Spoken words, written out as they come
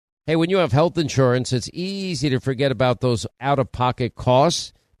Hey, when you have health insurance, it's easy to forget about those out-of-pocket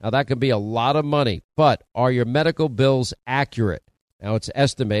costs. Now, that can be a lot of money, but are your medical bills accurate? Now, it's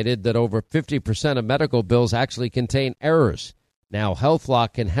estimated that over 50% of medical bills actually contain errors. Now,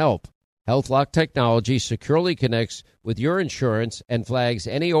 HealthLock can help. HealthLock technology securely connects with your insurance and flags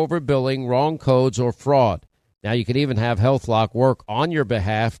any overbilling, wrong codes, or fraud. Now, you can even have HealthLock work on your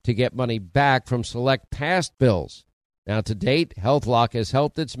behalf to get money back from select past bills. Now, to date, HealthLock has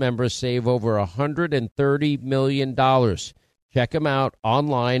helped its members save over $130 million. Check them out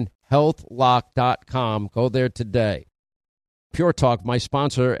online, healthlock.com. Go there today. Pure Talk, my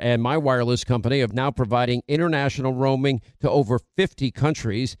sponsor and my wireless company, are now providing international roaming to over 50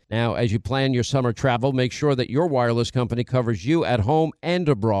 countries. Now, as you plan your summer travel, make sure that your wireless company covers you at home and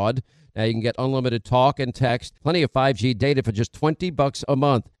abroad. Now, you can get unlimited talk and text, plenty of 5G data for just $20 a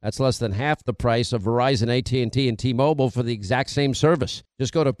month. That's less than half the price of Verizon, AT&T, and T-Mobile for the exact same service.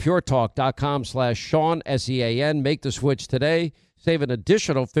 Just go to puretalk.com/Sean, S-E-A-N. Make the switch today. Save an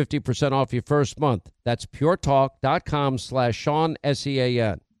additional 50% off your first month. That's puretalk.com/Sean,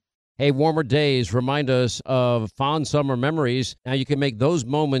 S-E-A-N. Hey, warmer days remind us of fond summer memories. Now you can make those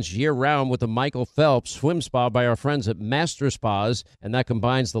moments year-round with the Michael Phelps Swim Spa by our friends at Master Spas, and that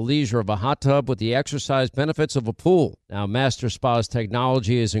combines the leisure of a hot tub with the exercise benefits of a pool. Now, Master Spa's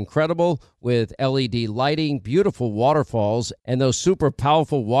technology is incredible with LED lighting, beautiful waterfalls, and those super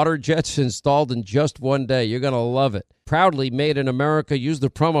powerful water jets installed in just one day. You're going to love it. Proudly made in America. Use the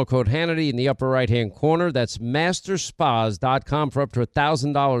promo code Hannity in the upper right-hand corner. That's masterspas.com for up to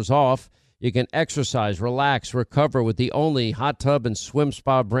 $1,000 off. You can exercise, relax, recover with the only hot tub and swim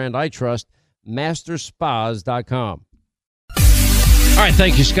spa brand I trust, masterspas.com. All right,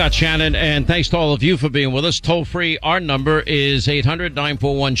 thank you, Scott Shannon, and thanks to all of you for being with us. Toll-free, our number is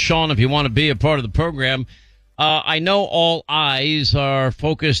 800-941-SEAN if you want to be a part of the program. I know all eyes are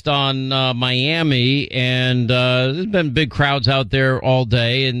focused on Miami, and there's been big crowds out there all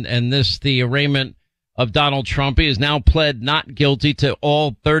day, and the arraignment of Donald Trump. He has now pled not guilty to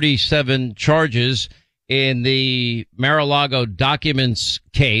all 37 charges in the Mar-a-Lago documents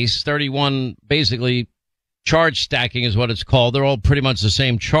case. 31, basically, charge stacking is what it's called. They're all pretty much the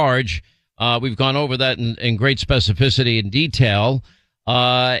same charge. We've gone over that in great specificity and detail.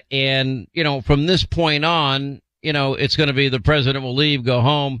 And, from this point on, it's going to be the president will leave, go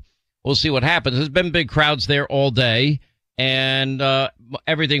home. We'll see what happens. There's been big crowds there all day, and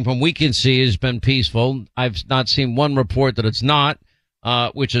everything from we can see has been peaceful. I've not seen one report that it's not,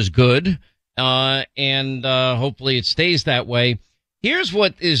 which is good. And hopefully it stays that way. Here's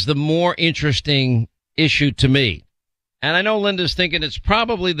what is the more interesting issue to me. And I know Linda's thinking it's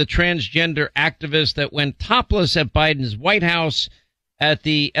probably the transgender activist that went topless at Biden's White House at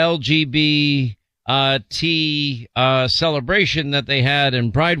the LGBT celebration that they had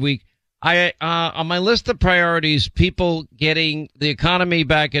in Pride Week. On my list of priorities, people getting the economy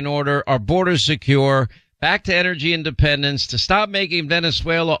back in order, our borders secure, back to energy independence, to stop making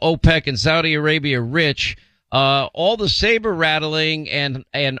Venezuela, OPEC, and Saudi Arabia rich, all the saber rattling and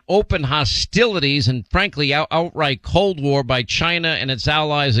open hostilities and frankly outright Cold War by China and its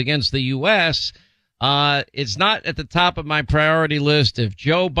allies against the U.S. It's not at the top of my priority list. If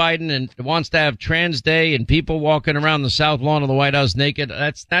Joe Biden wants to have Trans Day and people walking around the South Lawn of the White House naked,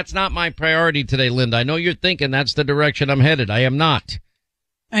 that's not my priority today, Linda. I know you're thinking that's the direction I'm headed. I am not.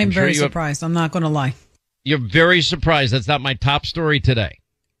 I'm very surprised. I'm not going to lie. You're very surprised. That's not my top story today.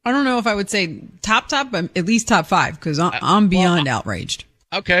 I don't know if I would say top, but at least top 5, because I'm beyond outraged.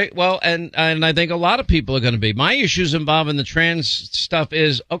 Okay, well, and I think a lot of people are going to be. My issues involving the trans stuff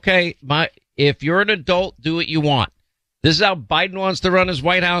is, okay, if you're an adult, do what you want. This is how Biden wants to run his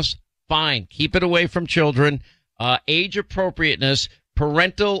White House. Fine. Keep it away from children. Age appropriateness,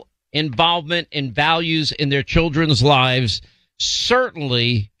 parental involvement in values in their children's lives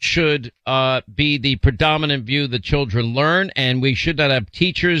certainly should be the predominant view that children learn. And we should not have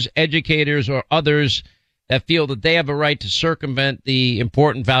teachers, educators, or others that feel that they have a right to circumvent the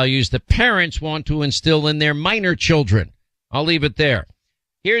important values that parents want to instill in their minor children. I'll leave it there.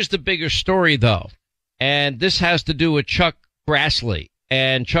 Here's the bigger story, though, and this has to do with Chuck Grassley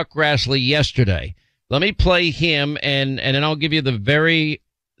and Chuck Grassley yesterday. Let me play him, and then I'll give you the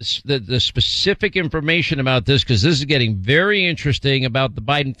specific information about this, because this is getting very interesting about the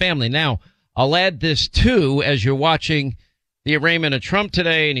Biden family. Now, I'll add this, too, as you're watching the arraignment of Trump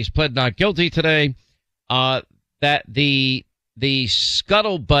today, and he's pled not guilty today, that the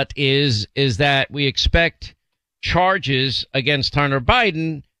scuttlebutt is that we expect charges against Hunter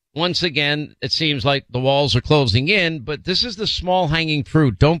Biden. Once again, it seems like the walls are closing in, but this is the small hanging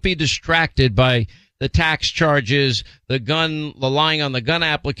fruit. Don't be distracted by the tax charges, the lying on the gun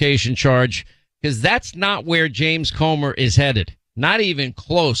application charge, because that's not where James Comer is headed. Not even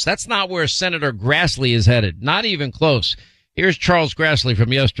close. That's not where Senator Grassley is headed. Not even close. Here's Charles Grassley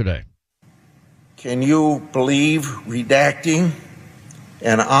from yesterday. Can you believe redacting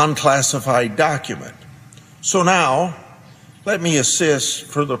an unclassified document? So now, let me assist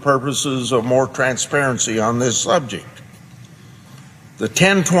for the purposes of more transparency on this subject. The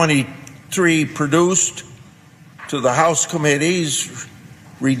 1023 produced to the House committees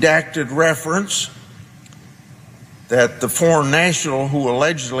redacted reference that the foreign national who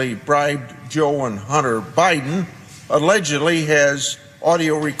allegedly bribed Joe and Hunter Biden allegedly has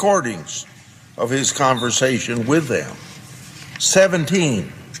audio recordings of his conversation with them.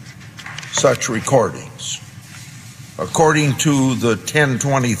 17 such recordings. According to the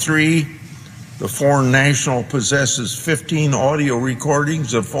 1023, the foreign national possesses 15 audio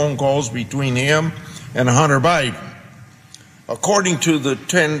recordings of phone calls between him and Hunter Biden. According to the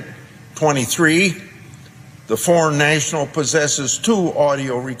 1023, the foreign national possesses 2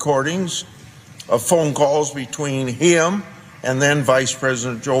 audio recordings of phone calls between him and then Vice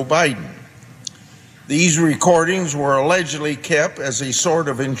President Joe Biden. These recordings were allegedly kept as a sort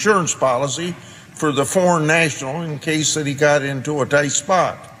of insurance policy for the foreign national in case that he got into a tight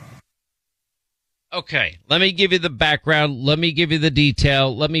spot. Okay, let me give you the background. Let me give you the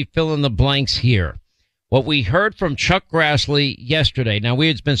detail. Let me fill in the blanks here. What we heard from Chuck Grassley yesterday. Now, we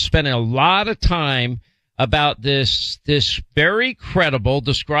had been spending a lot of time about this very credible,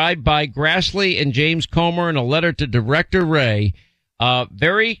 described by Grassley and James Comer in a letter to Director Wray,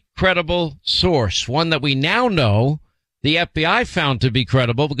 very credible source, one that we now know the FBI found to be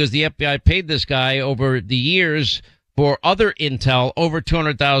credible because the FBI paid this guy over the years for other intel over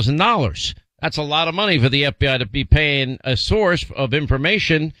 $200,000. That's a lot of money for the FBI to be paying a source of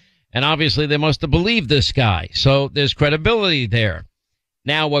information, and obviously they must have believed this guy. So there's credibility there.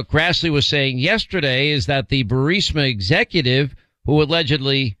 Now, what Grassley was saying yesterday is that the Burisma executive who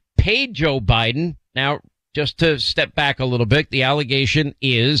allegedly paid Joe Biden, now, just to step back a little bit, the allegation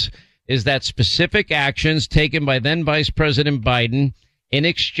is that specific actions taken by then Vice President Biden in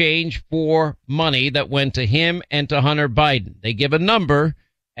exchange for money that went to him and to Hunter Biden. They give a number,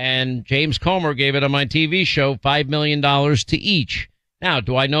 and James Comer gave it on my TV show, $5 million to each. Now,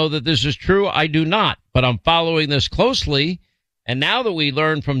 do I know that this is true? I do not, but I'm following this closely. And now that we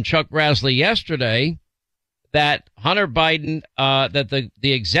learned from Chuck Grassley yesterday that Hunter Biden, that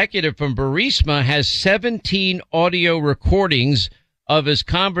the executive from Burisma has 17 audio recordings of his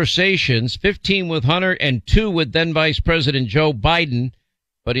conversations, 15 with Hunter and 2 with then Vice President Joe Biden,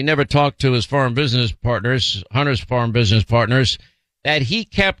 but he never talked to his foreign business partners, Hunter's foreign business partners, that he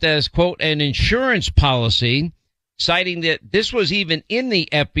kept as, quote, an insurance policy, citing that this was even in the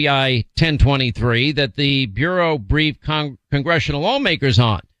FBI 1023 that the Bureau briefed congressional lawmakers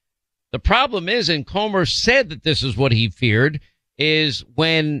on. The problem is, and Comer said that this is what he feared, is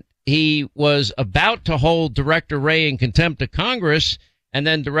when he was about to hold Director Wray in contempt of Congress, and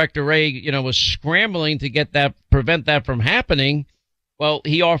then Director Wray, was scrambling to prevent that from happening. Well,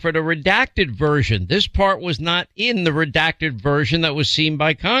 he offered a redacted version. This part was not in the redacted version that was seen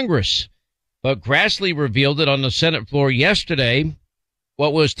by Congress. But Grassley revealed it on the Senate floor yesterday,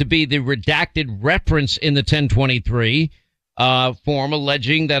 what was to be the redacted reference in the 1023 form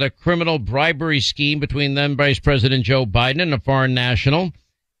alleging that a criminal bribery scheme between then Vice President Joe Biden and a foreign national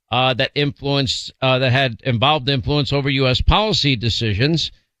that had involved influence over U.S. policy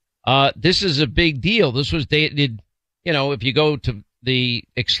decisions. This is a big deal. This was dated, if you go to the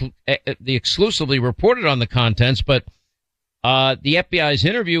exclusively reported on the contents, but the FBI's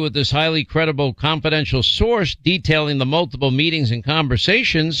interview with this highly credible confidential source detailing the multiple meetings and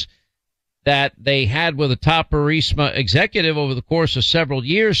conversations that they had with a top Burisma executive over the course of several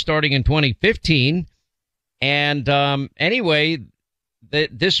years, starting in 2015. And anyway,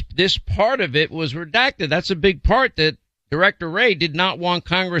 this part of it was redacted. That's a big part that Director Wray did not want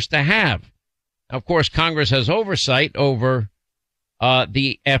Congress to have. Of course, Congress has oversight over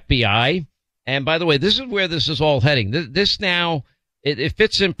the FBI. And by the way, this is where this is all heading. This now, it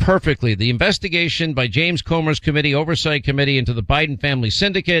fits in perfectly. The investigation by James Comer's committee, oversight committee into the Biden family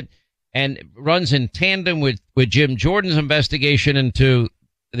syndicate, and runs in tandem with Jim Jordan's investigation in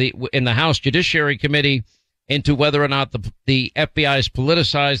the House Judiciary Committee into whether or not the FBI is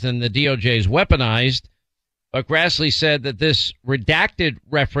politicized and the DOJ is weaponized. But Grassley said that this redacted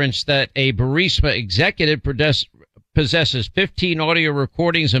reference that a Burisma executive possesses 15 audio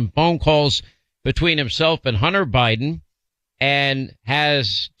recordings and phone calls between himself and Hunter Biden, and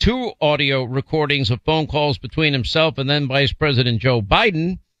has 2 audio recordings of phone calls between himself and then Vice President Joe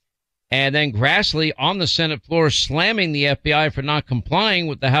Biden, And then Grassley on the Senate floor slamming the FBI for not complying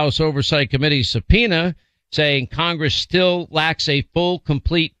with the House Oversight Committee's subpoena, saying Congress still lacks a full,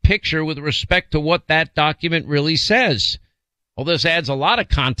 complete picture with respect to what that document really says. Well, this adds a lot of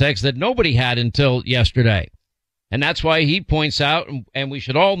context that nobody had until yesterday. And that's why he points out, and we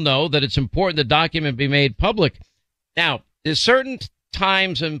should all know, that it's important the document be made public. Now, there's certain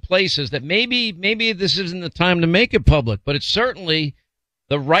times and places that maybe this isn't the time to make it public, but it's certainly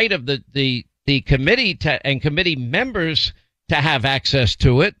the right of the committee and committee members to have access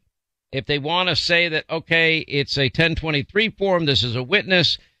to it. If they want to say that, okay, it's a 1023 form, this is a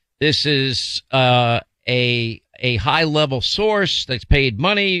witness, this is a high level source that's paid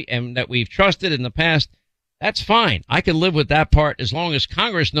money and that we've trusted in the past, that's fine. I can live with that part as long as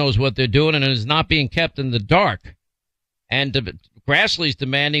Congress knows what they're doing and is not being kept in the dark. And Grassley's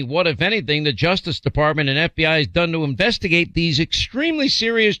demanding what, if anything, the Justice Department and FBI has done to investigate these extremely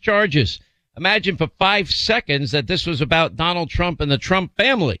serious charges. Imagine for 5 seconds that this was about Donald Trump and the Trump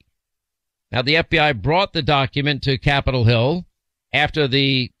family. Now, the FBI brought the document to Capitol Hill after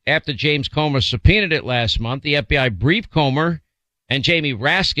James Comer subpoenaed it last month. The FBI briefed Comer and Jamie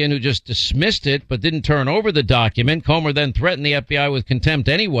Raskin, who just dismissed it but didn't turn over the document. Comer then threatened the FBI with contempt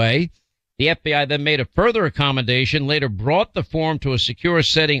anyway. The FBI then made a further accommodation, later brought the form to a secure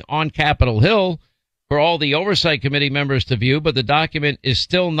setting on Capitol Hill for all the Oversight Committee members to view, but the document is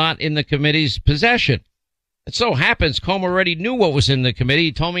still not in the committee's possession. It so happens Comer already knew what was in the committee.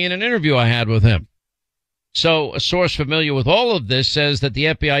 He told me in an interview I had with him. So a source familiar with all of this says that the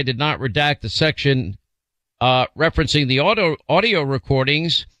FBI did not redact the section referencing the audio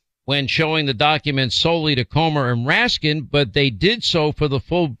recordings when showing the documents solely to Comer and Raskin, but they did so for the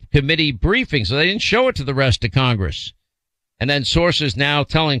full committee briefing, so they didn't show it to the rest of Congress. And then sources now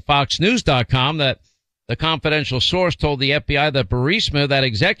telling FoxNews.com that the confidential source told the FBI that Burisma, that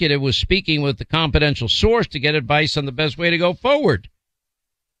executive, was speaking with the confidential source to get advice on the best way to go forward.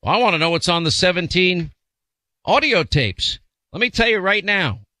 Well, I want to know what's on the 17 audio tapes. Let me tell you right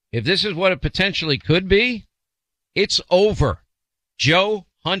now, if this is what it potentially could be, it's over. Joe,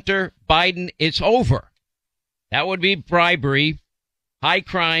 Hunter, Biden, it's over. That would be bribery, high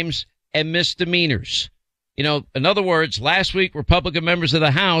crimes, and misdemeanors. You know, in other words, last week, Republican members of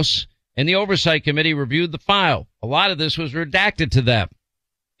the House and the Oversight Committee reviewed the file. A lot of this was redacted to them.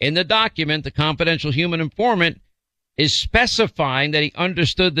 In the document, the confidential human informant is specifying that he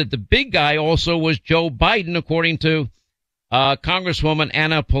understood that the big guy also was Joe Biden, according to Congresswoman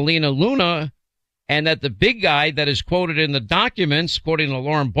Anna Paulina Luna, and that the big guy that is quoted in the documents, according to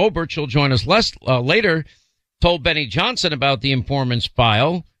Lauren Boebert, she'll join us later, told Benny Johnson about the informant's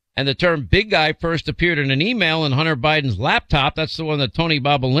file. And the term big guy first appeared in an email in Hunter Biden's laptop. That's the one that Tony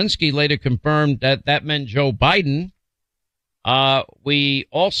Bobulinski later confirmed that meant Joe Biden. We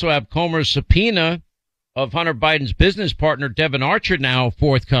also have Comer's subpoena of Hunter Biden's business partner, Devin Archer, now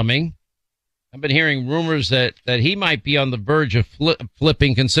forthcoming. I've been hearing rumors that he might be on the verge of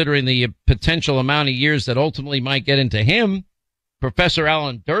flipping, considering the potential amount of years that ultimately might get into him. Professor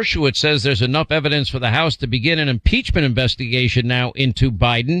Alan Dershowitz says there's enough evidence for the House to begin an impeachment investigation now into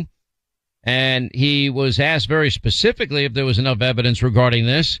Biden. And he was asked very specifically if there was enough evidence regarding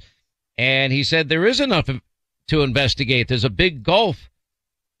this. And he said there is enough to investigate. There's a big gulf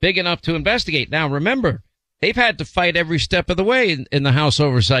big enough to investigate. Now, remember, they've had to fight every step of the way in the House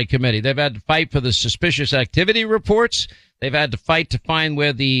Oversight Committee. They've had to fight for the suspicious activity reports. They've had to fight to find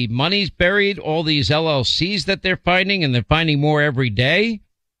where the money's buried, all these LLCs that they're finding, and they're finding more every day.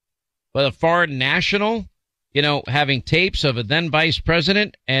 But a foreign national, you know, having tapes of a then vice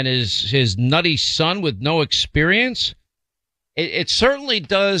president and his nutty son with no experience, it certainly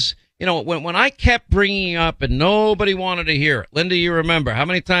does. You know, when I kept bringing up and nobody wanted to hear it, Linda, you remember how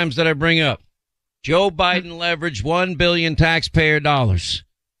many times did I bring up Joe Biden leveraged $1 billion taxpayer dollars?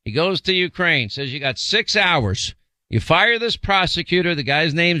 He goes to Ukraine, says you got 6 hours. You fire this prosecutor. The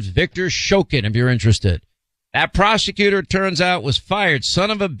guy's name's Victor Shokin, if you're interested. That prosecutor, turns out, was fired.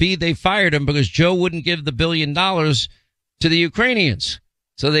 Son of a bee, they fired him because Joe wouldn't give the $1 billion to the Ukrainians.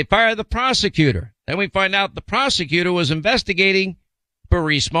 So they fired the prosecutor. Then we find out the prosecutor was investigating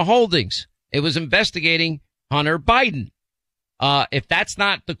Burisma Holdings. It was investigating Hunter Biden. If that's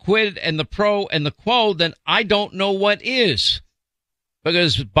not the quid and the pro and the quo, then I don't know what is.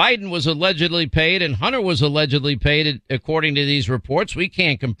 Because Biden was allegedly paid and Hunter was allegedly paid, according to these reports. We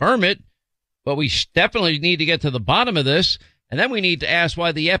can't confirm it, but we definitely need to get to the bottom of this. And then we need to ask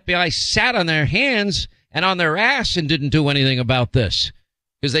why the FBI sat on their hands and on their ass and didn't do anything about this.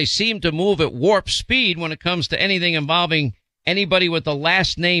 Because they seem to move at warp speed when it comes to anything involving anybody with the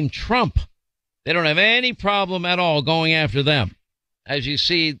last name Trump. They don't have any problem at all going after them. as you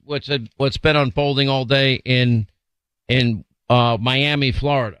see what's been unfolding all day in Miami,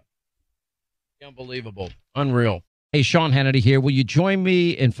 Florida. Unbelievable. Unreal. Hey, Sean Hannity here. Will you join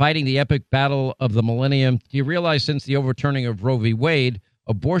me in fighting the epic battle of the millennium? Do you realize since the overturning of Roe v. Wade,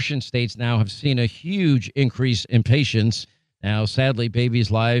 abortion states now have seen a huge increase in patients? Now, sadly,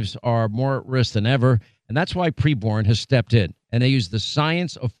 babies' lives are more at risk than ever, and that's why Preborn has stepped in. And they use the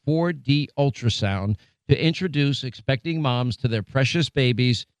science of 4D ultrasound to introduce expecting moms to their precious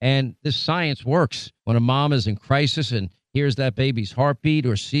babies. And this science works. When a mom is in crisis and hears that baby's heartbeat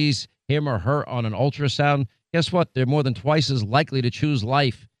or sees him or her on an ultrasound, guess what? They're more than twice as likely to choose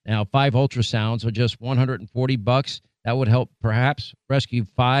life. Now, 5 ultrasounds are just $140. That would help perhaps rescue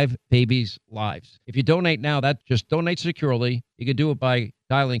 5 babies' lives. If you donate now, that just donate securely. You can do it by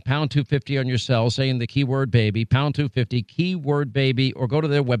dialing pound 250 on your cell, saying the keyword baby, pound 250, keyword baby, or go to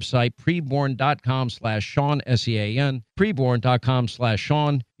their website, preborn.com/Sean, SEAN,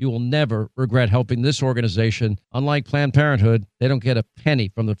 preborn.com/Sean. You will never regret helping this organization. Unlike Planned Parenthood, they don't get a penny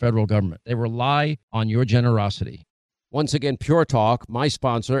from the federal government. They rely on your generosity. Once again, Pure Talk, my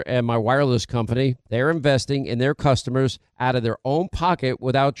sponsor and my wireless company, they're investing in their customers out of their own pocket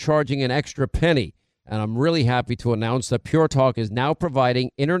without charging an extra penny. And I'm really happy to announce that Pure Talk is now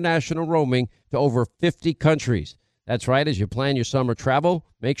providing international roaming to over 50 countries. That's right. As you plan your summer travel,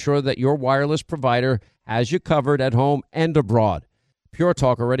 make sure that your wireless provider has you covered at home and abroad. Pure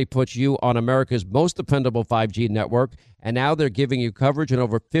Talk already puts you on America's most dependable 5G network, and now they're giving you coverage in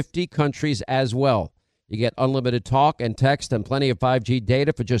over 50 countries as well. You get unlimited talk and text and plenty of 5G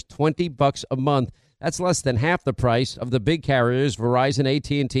data for just $20 a month. That's less than half the price of the big carriers, Verizon,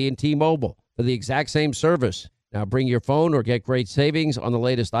 AT&T, and T-Mobile, for the exact same service. Now bring your phone or get great savings on the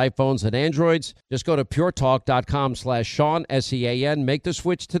latest iPhones and Androids. Just go to puretalk.com/Sean, SEAN. Make the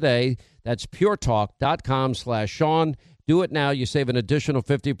switch today. That's puretalk.com/Sean. Do it now. You save an additional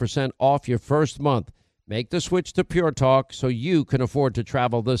 50% off your first month. Make the switch to Pure Talk so you can afford to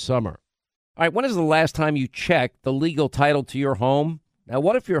travel this summer. All right, when is the last time you checked the legal title to your home? Now,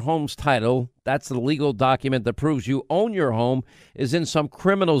 what if your home's title, that's the legal document that proves you own your home, is in some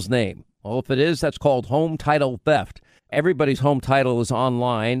criminal's name? Well, if it is, that's called home title theft. Everybody's home title is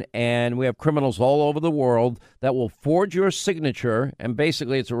online, and we have criminals all over the world that will forge your signature, and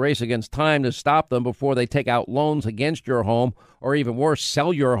basically it's a race against time to stop them before they take out loans against your home, or even worse,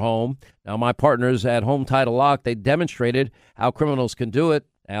 sell your home. Now, my partners at Home Title Lock, they demonstrated how criminals can do it.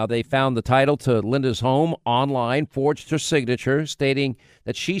 Now, they found the title to Linda's home online, forged her signature, stating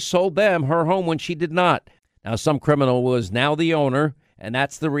that she sold them her home when she did not. Now, some criminal was now the owner, and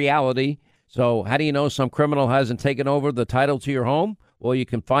that's the reality. So how do you know some criminal hasn't taken over the title to your home? Well, you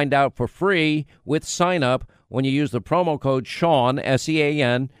can find out for free with sign up when you use the promo code Sean,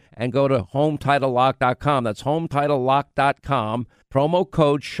 SEAN, and go to HomeTitleLock.com. That's HomeTitleLock.com, promo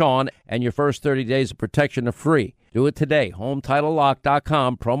code Sean, and your first 30 days of protection are free. Do it today.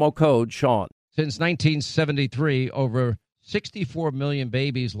 HomeTitleLock.com, promo code Sean. Since 1973, over 64 million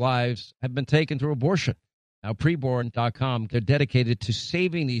babies' lives have been taken through abortion. Now, Preborn.com, they're dedicated to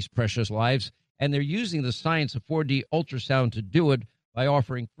saving these precious lives, and they're using the science of 4D ultrasound to do it by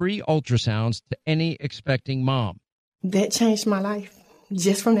offering free ultrasounds to any expecting mom. That changed my life,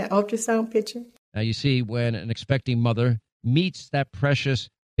 just from that ultrasound picture. Now, you see, when an expecting mother meets that precious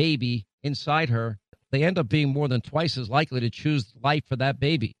baby inside her, they end up being more than twice as likely to choose life for that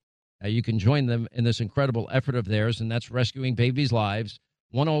baby. Now, you can join them in this incredible effort of theirs, and that's rescuing babies' lives.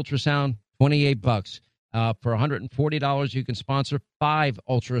 One ultrasound, $28. For $140, you can sponsor 5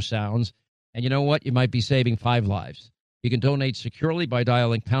 ultrasounds. And you know what? You might be saving 5 lives. You can donate securely by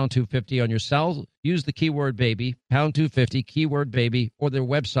dialing pound 250 on your cell. Use the keyword baby, pound 250, keyword baby, or their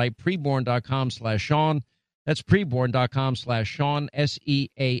website, preborn.com/Sean. That's preborn.com/Sean,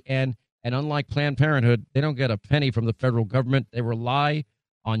 SEAN. And unlike Planned Parenthood, they don't get a penny from the federal government. They rely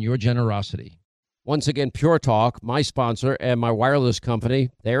on your generosity. Once again, Pure Talk, my sponsor and my wireless company,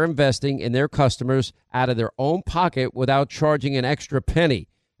 they're investing in their customers out of their own pocket without charging an extra penny.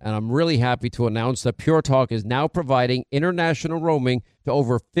 And I'm really happy to announce that Pure Talk is now providing international roaming to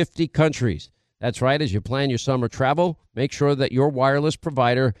over 50 countries. That's right. As you plan your summer travel, make sure that your wireless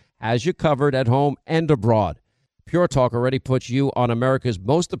provider has you covered at home and abroad. Pure Talk already puts you on America's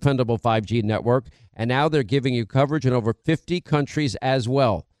most dependable 5G network, and now they're giving you coverage in over 50 countries as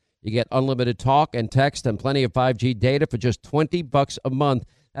well. You get unlimited talk and text and plenty of 5G data for just $20 a month.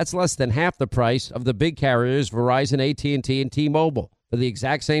 That's less than half the price of the big carriers, Verizon, AT&T, and T-Mobile, for the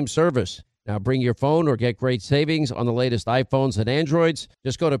exact same service. Now bring your phone or get great savings on the latest iPhones and Androids.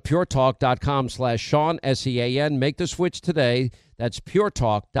 Just go to puretalk.com/Sean, SEAN. Make the switch today. That's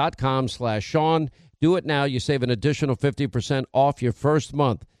puretalk.com/Sean, Do it now. You save an additional 50% off your first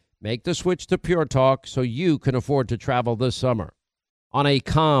month. Make the switch to Pure Talk so you can afford to travel this summer. On a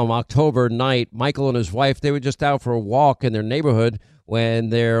calm October night, Michael and his wife, they were just out for a walk in their neighborhood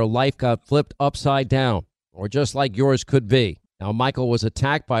when their life got flipped upside down, or just like yours could be. Now, Michael was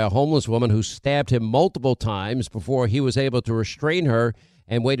attacked by a homeless woman who stabbed him multiple times before he was able to restrain her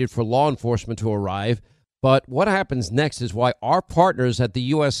and waited for law enforcement to arrive. But what happens next is why our partners at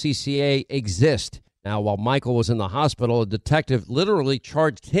the USCCA exist. Now, while Michael was in the hospital, a detective literally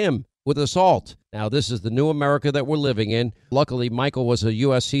charged him with assault. Now, this is the new America that we're living in. Luckily, Michael was a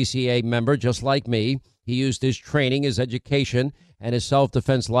USCCA member just like me. He used his training, his education, and his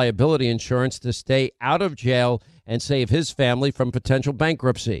self-defense liability insurance to stay out of jail and save his family from potential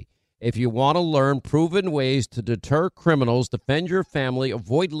bankruptcy. If you want to learn proven ways to deter criminals, defend your family,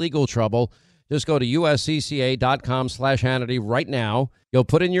 avoid legal trouble, just go to uscca.com/Hannity right now. You'll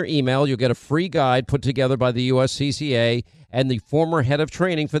put in your email. You'll get a free guide put together by the USCCA and the former head of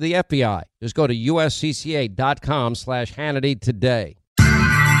training for the FBI. Just go to uscca.com/Hannity today.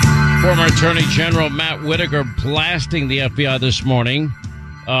 Former Attorney General Matt Whitaker blasting the FBI this morning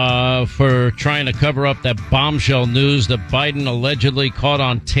for trying to cover up that bombshell news that Biden allegedly caught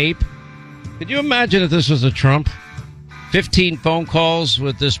on tape. Could you imagine if this was a Trump? 15 phone calls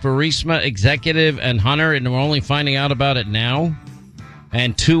with this Burisma executive and Hunter, and we're only finding out about it now.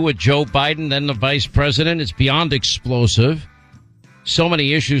 And 2 with Joe Biden, then the vice president. It's beyond explosive. So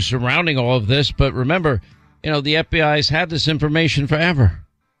many issues surrounding all of this. But remember, the FBI's had this information forever.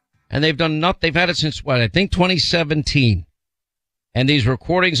 And they've done nothing. They've had it since, I think 2017. And these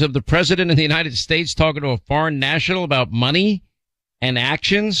recordings of the president of the United States talking to a foreign national about money and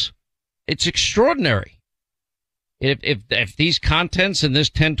actions, it's extraordinary. If these contents in this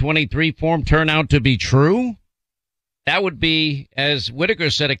 1023 form turn out to be true, that would be, as Whitaker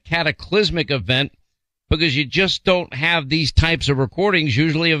said, a cataclysmic event because you just don't have these types of recordings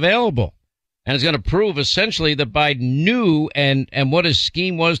usually available. And it's going to prove essentially that Biden knew and what his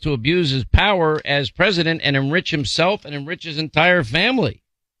scheme was to abuse his power as president and enrich himself and enrich his entire family.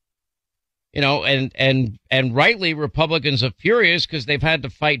 And rightly, Republicans are furious because they've had to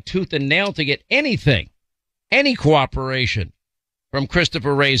fight tooth and nail to get anything, any cooperation from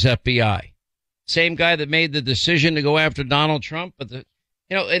Christopher Wray's FBI. Same guy that made the decision to go after Donald Trump. But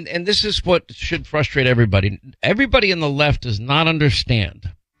and this is what should frustrate everybody. Everybody in the left does not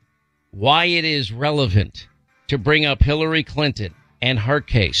understand why it is relevant to bring up Hillary Clinton and her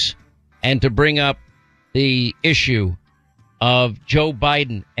case and to bring up the issue of Joe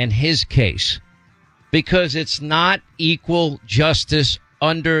Biden and his case, because it's not equal justice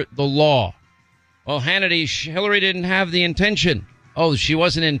under the law. Well, Hannity, Hillary didn't have the intention. Oh, she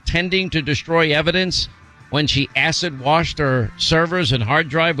wasn't intending to destroy evidence when she acid washed her servers and hard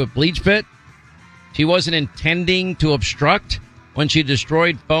drive with bleach pit? She wasn't intending to obstruct when she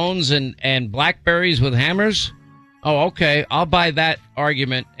destroyed phones and Blackberries with hammers? Oh, okay. I'll buy that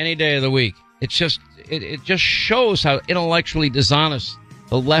argument any day of the week. It's just, it just shows how intellectually dishonest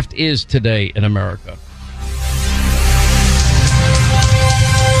the left is today in America.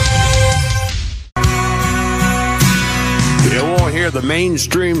 You won't hear the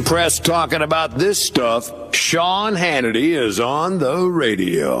mainstream press talking about this stuff. Sean Hannity is on the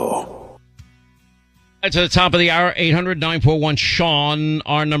radio. At the top of the hour, 800-941-SEAN,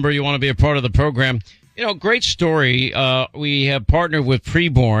 our number. You want to be a part of the program. Great story. We have partnered with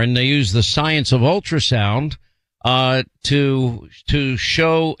Preborn. They use the science of ultrasound to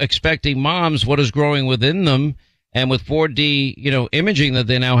show expecting moms what is growing within them. And with 4D, imaging that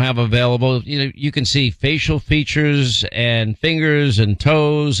they now have available, you can see facial features and fingers and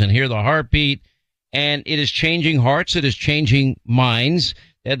toes and hear the heartbeat. And it is changing hearts. It is changing minds.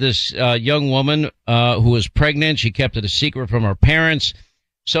 They had this young woman who was pregnant. She kept it a secret from her parents.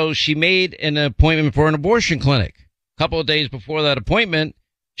 So she made an appointment for an abortion clinic. A couple of days before that appointment,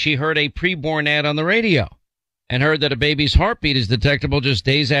 she heard a preborn ad on the radio and heard that a baby's heartbeat is detectable just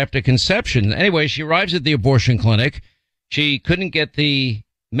days after conception. Anyway, she arrives at the abortion clinic. She couldn't get the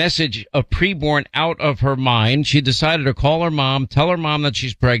message of preborn out of her mind. She decided to call her mom, tell her mom that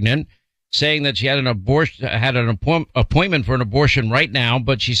she's pregnant, saying that she had an appointment for an abortion right now,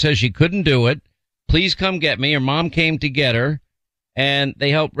 but she says she couldn't do it. Please come get me. Her mom came to get her, and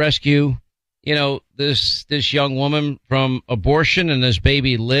they helped rescue, this young woman from abortion, and this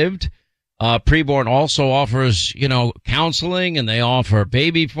baby lived. Preborn also offers, counseling, and they offer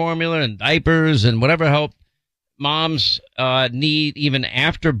baby formula and diapers and whatever help moms need even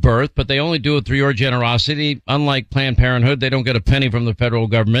after birth, but they only do it through your generosity. Unlike Planned Parenthood, they don't get a penny from the federal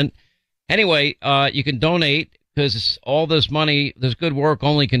government. Anyway, you can donate because all this money, this good work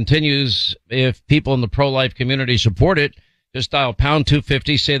only continues if people in the pro-life community support it. Just dial pound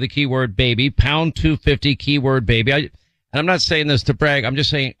 250, say the keyword baby, pound 250 keyword baby. And I'm not saying this to brag. I'm just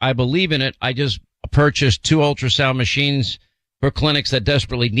saying I believe in it. I just purchased 2 ultrasound machines for clinics that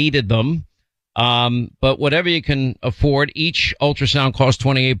desperately needed them. But whatever you can afford, each ultrasound costs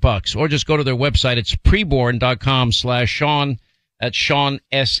 $28, or just go to their website. It's preborn.com/Sean. That's Sean,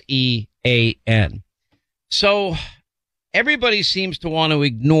 SEAN. So everybody seems to want to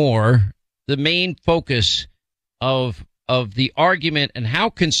ignore the main focus of the argument and how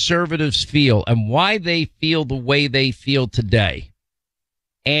conservatives feel and why they feel the way they feel today.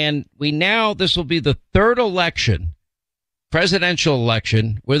 And this will be the third election, presidential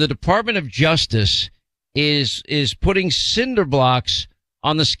election, where the Department of Justice is putting cinder blocks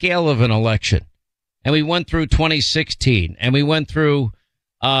on the scale of an election. And we went through 2016, and we went through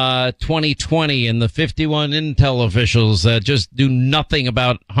 2020, and the 51 Intel officials that just do nothing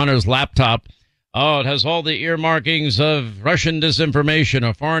about Hunter's laptop. Oh, it has all the earmarkings of Russian disinformation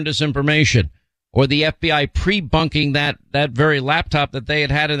or foreign disinformation, or the FBI pre-bunking that very laptop that they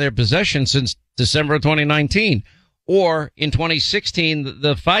had in their possession since December of 2019. Or in 2016,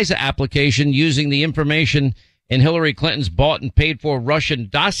 the FISA application using the information in Hillary Clinton's bought and paid for Russian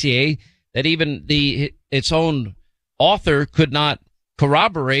dossier that even its own author could not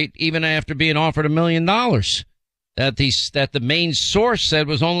corroborate, even after being offered $1 million. That the main source said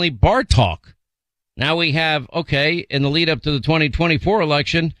was only bar talk. Now we have, in the lead up to the 2024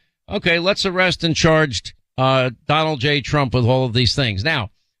 election, let's arrest and charge Donald J. Trump with all of these things. Now,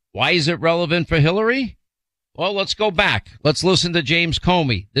 why is it relevant for Hillary? Well, let's go back. Let's listen to James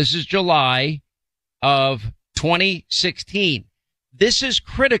Comey. This is July of 2016. This is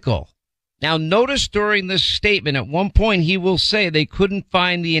critical. Now, notice during this statement, at one point he will say they couldn't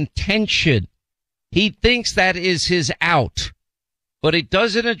find the intention. He thinks that is his out, but it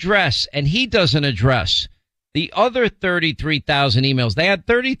doesn't address, and he doesn't address, the other 33,000 emails. They had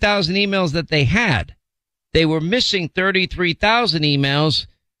 30,000 emails that they had. They were missing 33,000 emails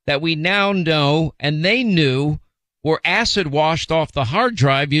that we now know, and they knew, were acid washed off the hard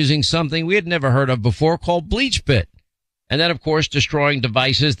drive using something we had never heard of before called BleachBit. And then, of course, destroying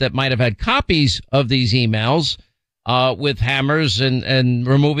devices that might have had copies of these emails with hammers and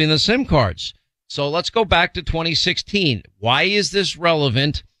removing the SIM cards. So let's go back to 2016. Why is this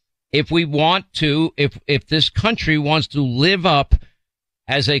relevant if we want to, if this country wants to live up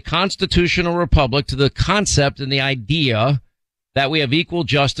as a constitutional republic to the concept and the idea that we have equal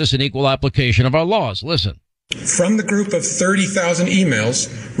justice and equal application of our laws? Listen. From the group of 30,000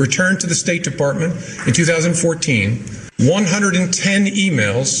 emails returned to the State Department in 2014, 110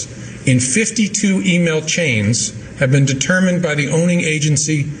 emails in 52 email chains have been determined by the owning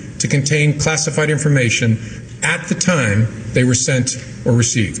agency to contain classified information at the time they were sent or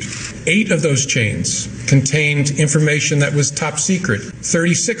received. 8 of those chains contained information that was top secret.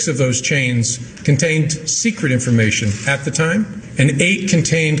 36 of those chains contained secret information at the time, and 8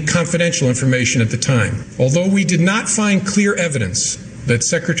 contained confidential information at the time. Although we did not find clear evidence that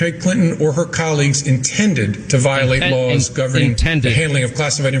Secretary Clinton or her colleagues intended to violate laws governing the handling of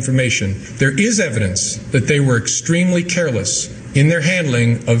classified information, there is evidence that they were extremely careless in their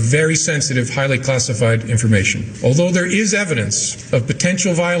handling of very sensitive, highly classified information. Although there is evidence of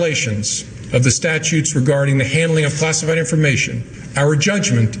potential violations of the statutes regarding the handling of classified information, our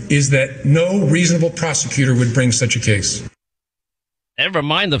judgment is that no reasonable prosecutor would bring such a case. Never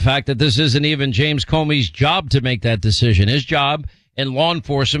mind the fact that this isn't even James Comey's job to make that decision. His job in law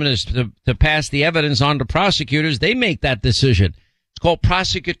enforcement is to pass the evidence on to prosecutors. They make that decision. It's called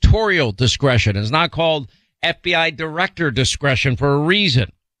prosecutorial discretion. It's not called FBI director discretion for a reason.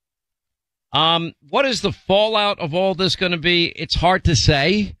 What is the fallout of all this going to be? It's hard to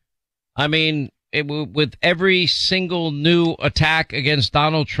say. I mean, with every single new attack against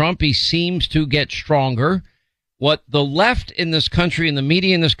Donald Trump, he seems to get stronger. What the left in this country and the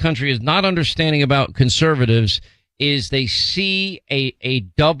media in this country is not understanding about conservatives is they see a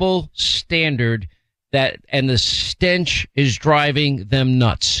double standard and the stench is driving them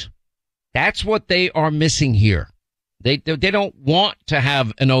nuts. That's what they are missing here. They don't want to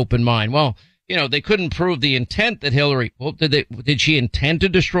have an open mind. Well, they couldn't prove the intent that Hillary, did she intend to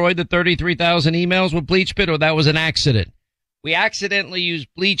destroy the 33,000 emails with BleachBit, or that was an accident? We accidentally used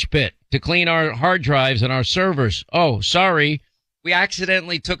BleachBit to clean our hard drives and our servers. Oh, sorry. We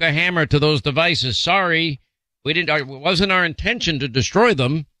accidentally took a hammer to those devices. Sorry. It wasn't our intention to destroy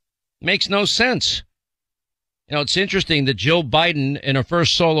them. Makes no sense. It's interesting that Jill Biden, in her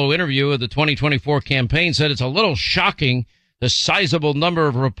first solo interview of the 2024 campaign, said it's a little shocking the sizable number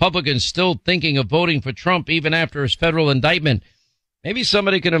of Republicans still thinking of voting for Trump even after his federal indictment. Maybe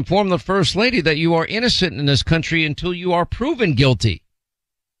somebody can inform the First Lady that you are innocent in this country until you are proven guilty.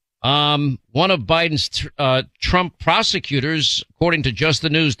 One of Biden's Trump prosecutors, according to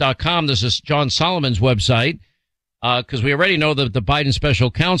justthenews.com, this is John Solomon's website, because we already know that the Biden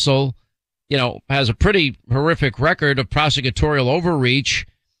special counsel, has a pretty horrific record of prosecutorial overreach,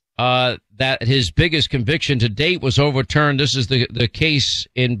 that his biggest conviction to date was overturned. This is the case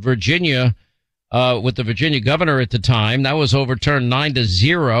in Virginia, with the Virginia governor at the time. That was overturned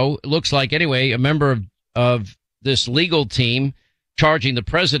 9-0. It looks like, anyway, a member of this legal team charging the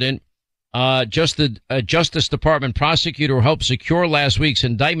president, just the Justice Department prosecutor who helped secure last week's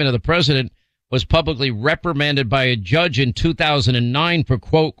indictment of the president was publicly reprimanded by a judge in 2009 for,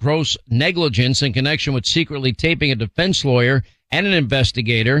 quote, gross negligence in connection with secretly taping a defense lawyer and an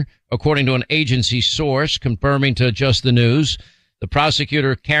investigator, according to an agency source confirming to Just the News. The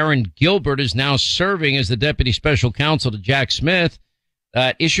prosecutor, Karen Gilbert, is now serving as the deputy special counsel to Jack Smith,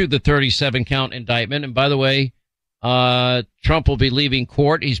 issued the 37-count indictment. And by the way, Trump will be leaving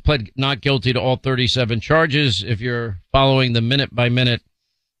court. He's pled not guilty to all 37 charges. If you're following the minute-by-minute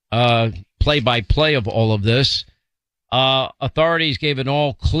play-by-play of all of this, authorities gave an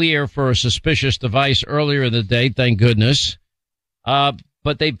all clear for a suspicious device earlier in the day, thank goodness.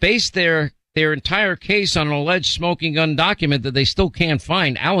 But they based their entire case on an alleged smoking gun document that they still can't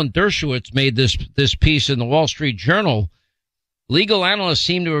find. Alan Dershowitz made this piece in the Wall Street Journal. Legal analysts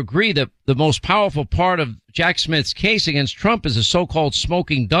seem to agree that the most powerful part of Jack Smith's case against Trump is a so-called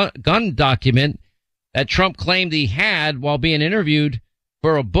smoking gun document that Trump claimed he had while being interviewed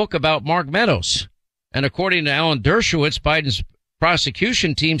for a book about Mark Meadows. And according to Alan Dershowitz, Biden's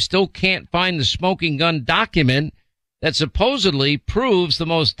prosecution team still can't find the smoking gun document that supposedly proves the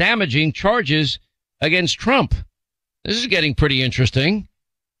most damaging charges against Trump. This is getting pretty interesting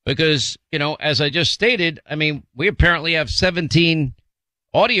because, as I just stated, we apparently have 17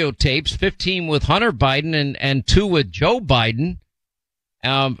 audio tapes, 15 with Hunter Biden and 2 with Joe Biden,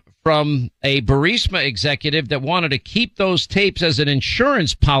 from a Burisma executive that wanted to keep those tapes as an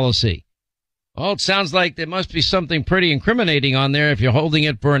insurance policy. Well, it sounds like there must be something pretty incriminating on there if you're holding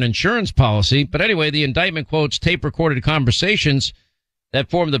it for an insurance policy. But anyway, the indictment quotes tape-recorded conversations that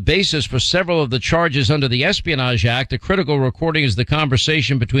form the basis for several of the charges under the Espionage Act. A critical recording is the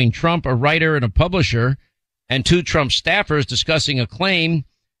conversation between Trump, a writer, and a publisher, and 2 Trump staffers discussing a claim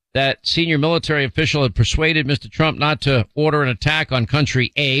that senior military official had persuaded Mr. Trump not to order an attack on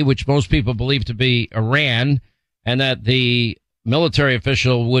country A, which most people believe to be Iran, and that the military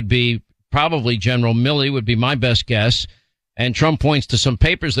official would be probably General Milley, would be my best guess. And Trump points to some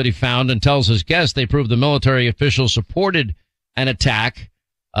papers that he found and tells his guests they prove the military official supported an attack.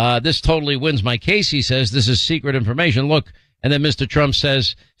 This totally wins my case, he says. This is secret information. Look, and then Mr. Trump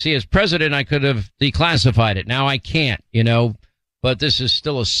says, see, as president, I could have declassified it. Now I can't, but this is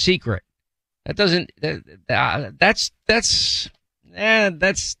still a secret. That doesn't, that's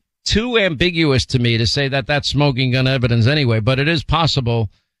too ambiguous to me to say that that's smoking gun evidence anyway, but it is possible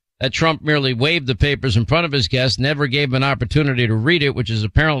that Trump merely waved the papers in front of his guests, never gave him an opportunity to read it, which is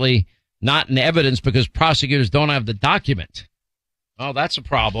apparently not in evidence because prosecutors don't have the document. Well, that's a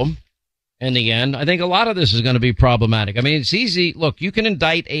problem in the end. I think a lot of this is going to be problematic. It's easy. Look, you can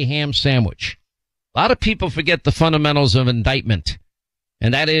indict a ham sandwich. A lot of people forget the fundamentals of indictment,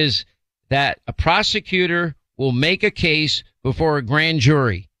 and that is that a prosecutor will make a case before a grand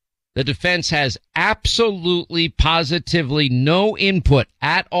jury. The defense has absolutely, positively no input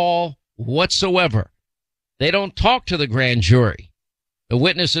at all whatsoever. They don't talk to the grand jury. The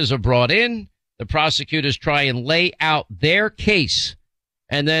witnesses are brought in. The prosecutors try and lay out their case.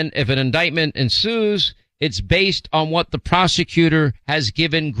 And then if an indictment ensues, it's based on what the prosecutor has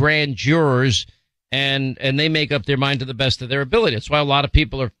given grand jurors, and they make up their mind to the best of their ability. That's why a lot of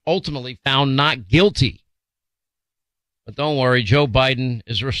people are ultimately found not guilty. But don't worry, Joe Biden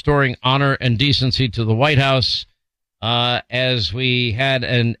is restoring honor and decency to the White House, as we had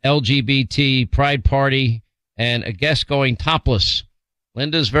an LGBT pride party and a guest going topless.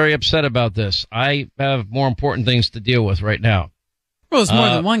 Linda's very upset about this. I have more important things to deal with right now. Well, it was more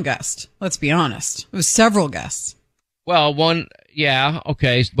than one guest. Let's be honest. It was several guests. Well, one, yeah,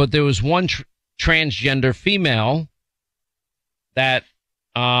 okay. But there was one transgender female that,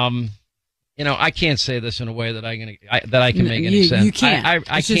 I can't say this in a way that I can make any sense. You can't. I it's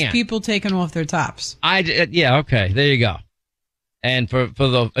can't. just people taking off their tops. Yeah, okay. There you go. And for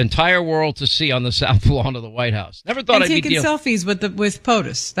the entire world to see on the south lawn of the White House. Never thought and I'd be taking selfies with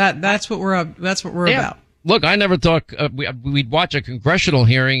POTUS. That's what we're about. Look, I never thought we'd watch a congressional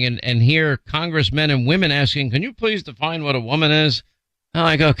hearing and hear congressmen and women asking, "Can you please define what a woman is?" I'm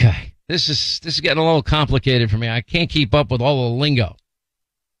like, okay, this is getting a little complicated for me. I can't keep up with all the lingo.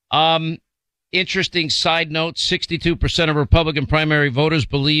 Interesting side note: 62% of Republican primary voters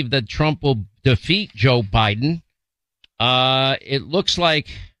believe that Trump will defeat Joe Biden. It looks like,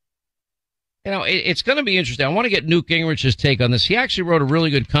 it's going to be interesting. I want to get Newt Gingrich's take on this. He actually wrote a really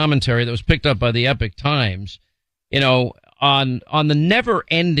good commentary that was picked up by the Epic Times, on the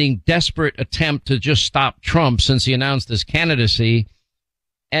never-ending desperate attempt to just stop Trump since he announced his candidacy.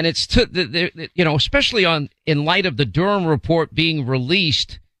 And it's, especially in light of the Durham report being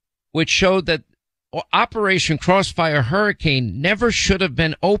released, which showed that Operation Crossfire Hurricane never should have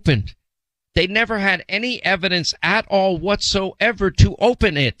been opened. They never had any evidence at all whatsoever to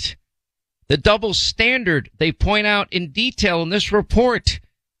open it. The double standard they point out in detail in this report,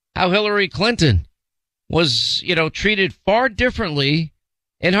 how Hillary Clinton was, treated far differently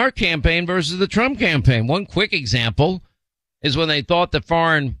in her campaign versus the Trump campaign. One quick example is when they thought that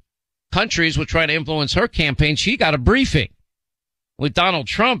foreign countries would try to influence her campaign, she got a briefing. With Donald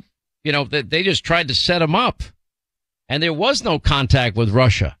Trump, they just tried to set him up. And there was no contact with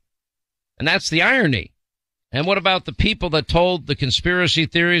Russia. And that's the irony. And what about the people that told the conspiracy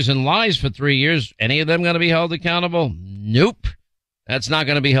theories and lies for 3 years? Any of them going to be held accountable? Nope. That's not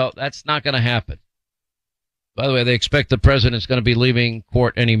going to be held. That's not going to happen. By the way, they expect the president's going to be leaving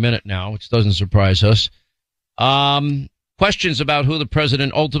court any minute now, which doesn't surprise us. Questions about who the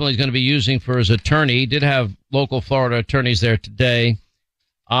president ultimately is going to be using for his attorney. He did have local Florida attorneys there today.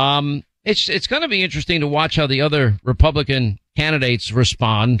 It's going to be interesting to watch how the other Republican candidates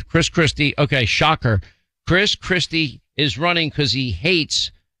respond. Chris Christie, okay, shocker. Chris Christie is running because he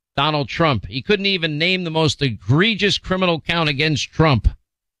hates Donald Trump. He couldn't even name the most egregious criminal count against Trump.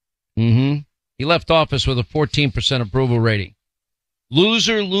 He left office with a 14% approval rating.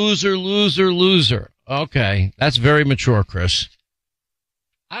 Loser, loser, loser, loser. Okay, that's very mature, Chris.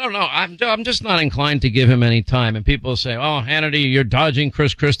 I don't know. I'm just not inclined to give him any time. And people say, "Oh, Hannity, you're dodging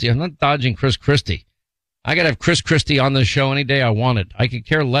Chris Christie." I'm not dodging Chris Christie. I could have Chris Christie on the show any day I wanted. I could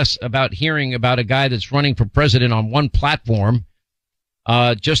care less about hearing about a guy that's running for president on one platform,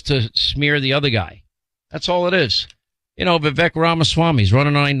 just to smear the other guy. That's all it is. Vivek Ramaswamy's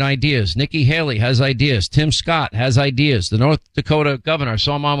running on ideas. Nikki Haley has ideas. Tim Scott has ideas. The North Dakota governor,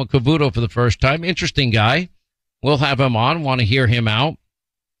 saw Mama Cavuto for the first time. Interesting guy. We'll have him on. Want to hear him out.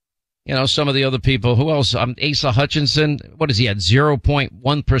 Some of the other people. Who else? Asa Hutchinson. What is he at?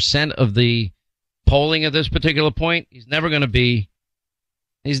 0.1% of the polling at this particular point. He's never going to be,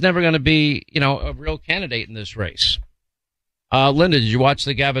 a real candidate in this race. Linda, did you watch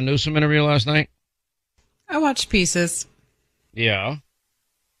the Gavin Newsom interview last night? I watched pieces. Yeah.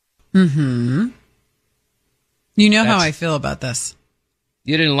 You know how I feel about this.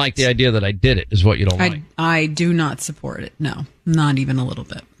 You didn't like the idea that I did it, is what you don't like. I do not support it. No, not even a little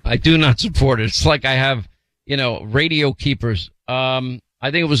bit. I do not support it. It's like I have, radio keepers. I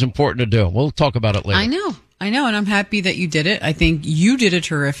think it was important to do. We'll talk about it later. I know. And I'm happy that you did it. I think you did a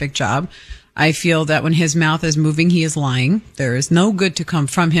terrific job. I feel that when his mouth is moving, he is lying. There is no good to come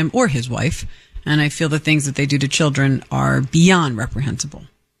from him or his wife. And I feel the things that they do to children are beyond reprehensible.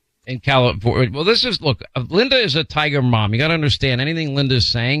 In California. Well, look, Linda is a tiger mom. You got to understand, anything Linda is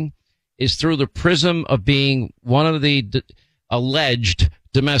saying is through the prism of being one of the alleged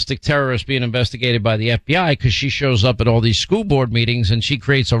domestic terrorists being investigated by the FBI, because she shows up at all these school board meetings and she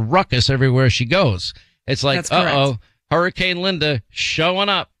creates a ruckus everywhere she goes. It's like, Hurricane Linda showing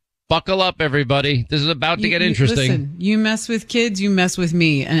up. Buckle up, everybody. This is about to get interesting. Listen, you mess with kids, you mess with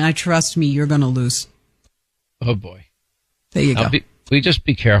me, and I trust me, you're going to lose. Oh, boy. There you go. We just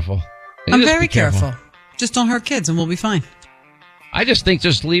be careful. I'm very careful. Just don't hurt kids, and we'll be fine. I just think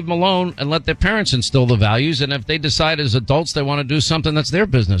just leave them alone and let their parents instill the values, and if they decide as adults they want to do something, that's their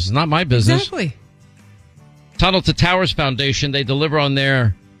business. It's not my business. Exactly. Tunnel to Towers Foundation, they deliver on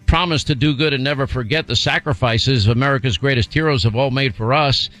their promise to do good and never forget the sacrifices America's greatest heroes have all made for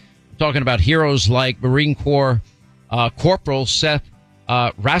us. Talking about heroes like Marine Corps Corporal Seth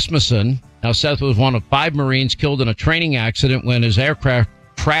Rasmussen. Now, Seth was one of 5 Marines killed in a training accident when his aircraft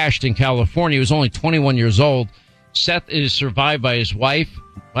crashed in California. He was only 21 years old. Seth is survived by his wife,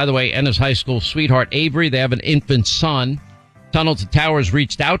 by the way, and his high school sweetheart, Avery. They have an infant son. Tunnel to Towers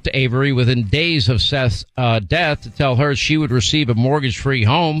reached out to Avery within days of Seth's death to tell her she would receive a mortgage-free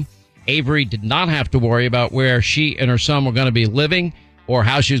home. Avery did not have to worry about where she and her son were going to be living or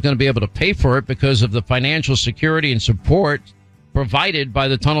how she was going to be able to pay for it because of the financial security and support provided by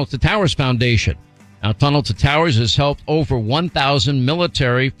the Tunnel to Towers Foundation. Now, Tunnel to Towers has helped over 1,000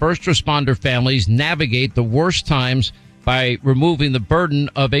 military first responder families navigate the worst times by removing the burden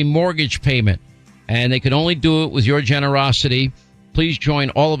of a mortgage payment. And they can only do it with your generosity. Please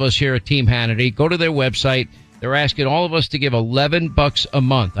join all of us here at Team Hannity. Go to their website. They're asking all of us to give $11 a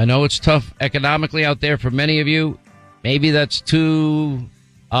month. I know it's tough economically out there for many of you. Maybe that's two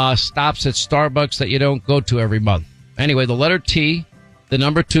stops at Starbucks that you don't go to every month. Anyway, the letter T, the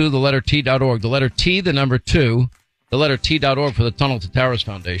number 2, the letter T.org. The letter T, the number 2, the letter T.org for the Tunnel to Towers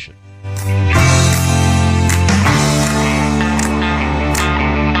Foundation.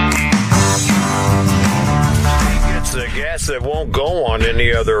 It's the guest that won't go on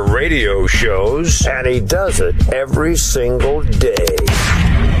any other radio shows, and he does it every single day.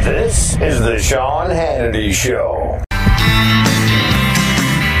 This is the Sean Hannity Show.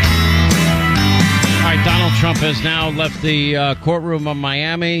 All right, Donald Trump has now left the courtroom of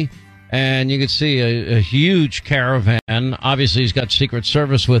Miami, and you can see a huge caravan. Obviously, he's got Secret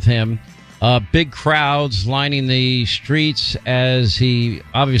Service with him. Big crowds lining the streets as he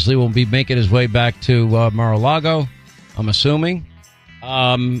obviously will be making his way back to Mar-a-Lago, I'm assuming.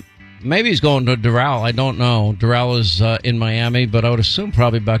 Maybe he's going to Doral. I don't know. Doral is in Miami, but I would assume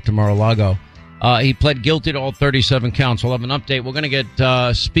probably back to Mar-a-Lago. He pled guilty to all 37 counts. We'll have an update. We're going to get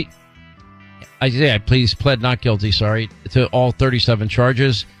please pled not guilty, to all 37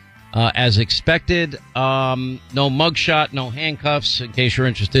 charges. As expected, no mugshot, no handcuffs, in case you're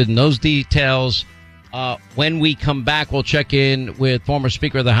interested in those details. When we come back, we'll check in with former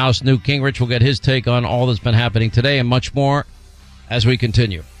Speaker of the House, Newt Gingrich. We'll get his take on all that's been happening today and much more as we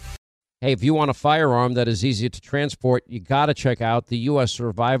continue. Hey, if you want a firearm that is easy to transport, you got to check out the U.S.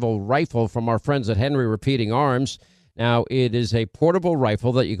 Survival Rifle from our friends at Henry Repeating Arms. Now, it is a portable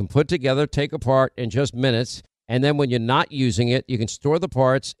rifle that you can put together, take apart in just minutes. And then when you're not using it, you can store the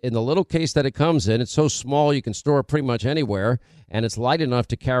parts in the little case that it comes in. It's so small you can store it pretty much anywhere, and it's light enough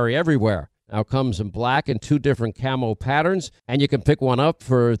to carry everywhere. Now, it comes in black and 2 different camo patterns, and you can pick one up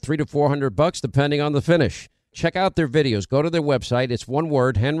for $300 to $400 depending on the finish. Check out their videos. Go to their website. It's one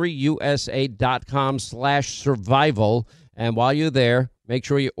word, henryusa.com/survival. And while you're there, make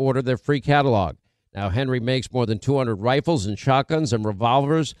sure you order their free catalog. Now, Henry makes more than 200 rifles and shotguns and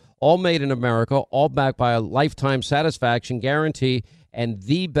revolvers, all made in America, all backed by a lifetime satisfaction guarantee and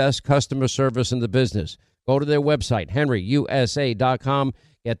the best customer service in the business. Go to their website, henryusa.com.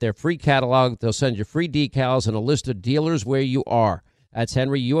 Get their free catalog. They'll send you free decals and a list of dealers where you are. That's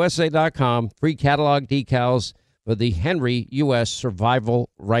henryusa.com. Free catalog decals for the Henry U.S. Survival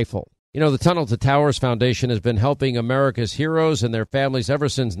Rifle. You know, the Tunnel to Towers Foundation has been helping America's heroes and their families ever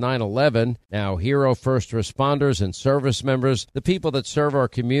since 9/11. Now, hero first responders and service members, the people that serve our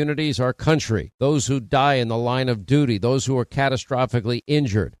communities, our country, those who die in the line of duty, those who are catastrophically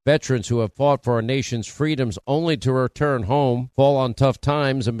injured, veterans who have fought for our nation's freedoms only to return home, fall on tough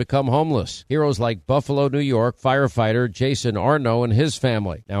times, and become homeless. Heroes like Buffalo, New York firefighter Jason Arno and his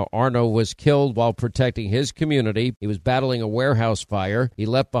family. Now, Arno was killed while protecting his community. He was battling a warehouse fire. He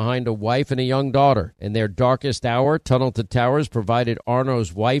left behind a wife and a young daughter. In their darkest hour, Tunnel to Towers provided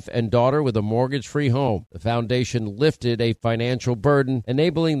Arno's wife and daughter with a mortgage-free home. The foundation lifted a financial burden,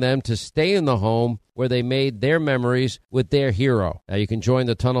 enabling them to stay in the home where they made their memories with their hero. Now, you can join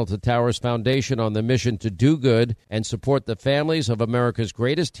the Tunnel to Towers Foundation on the mission to do good and support the families of America's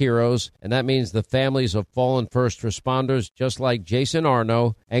greatest heroes, and that means the families of fallen first responders just like Jason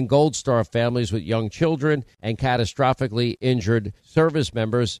Arno, and Gold Star families with young children and catastrophically injured service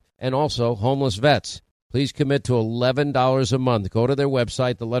members, and also homeless vets. Please commit to $11 a month. Go to their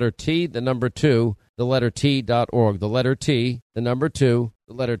website, the letter T, the number 2, the letter T.org. The letter T, the number 2,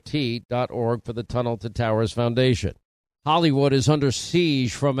 the letter T.org for the Tunnel to Towers Foundation. Hollywood is under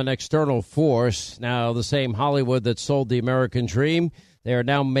siege from an external force. Now, the same Hollywood that sold the American dream, they are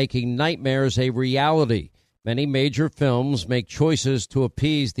now making nightmares a reality. Many major films make choices to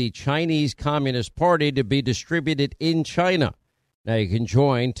appease the Chinese Communist Party to be distributed in China. Now you can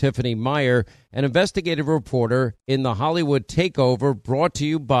join Tiffany Meyer, an investigative reporter in the Hollywood Takeover, brought to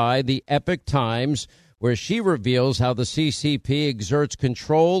you by the Epoch Times, where she reveals how the CCP exerts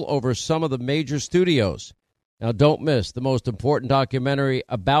control over some of the major studios. Now don't miss the most important documentary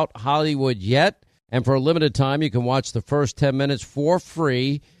about Hollywood yet, and for a limited time you can watch the first 10 minutes for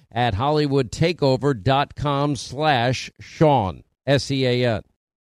free at HollywoodTakeover.com/Sean, SEAN.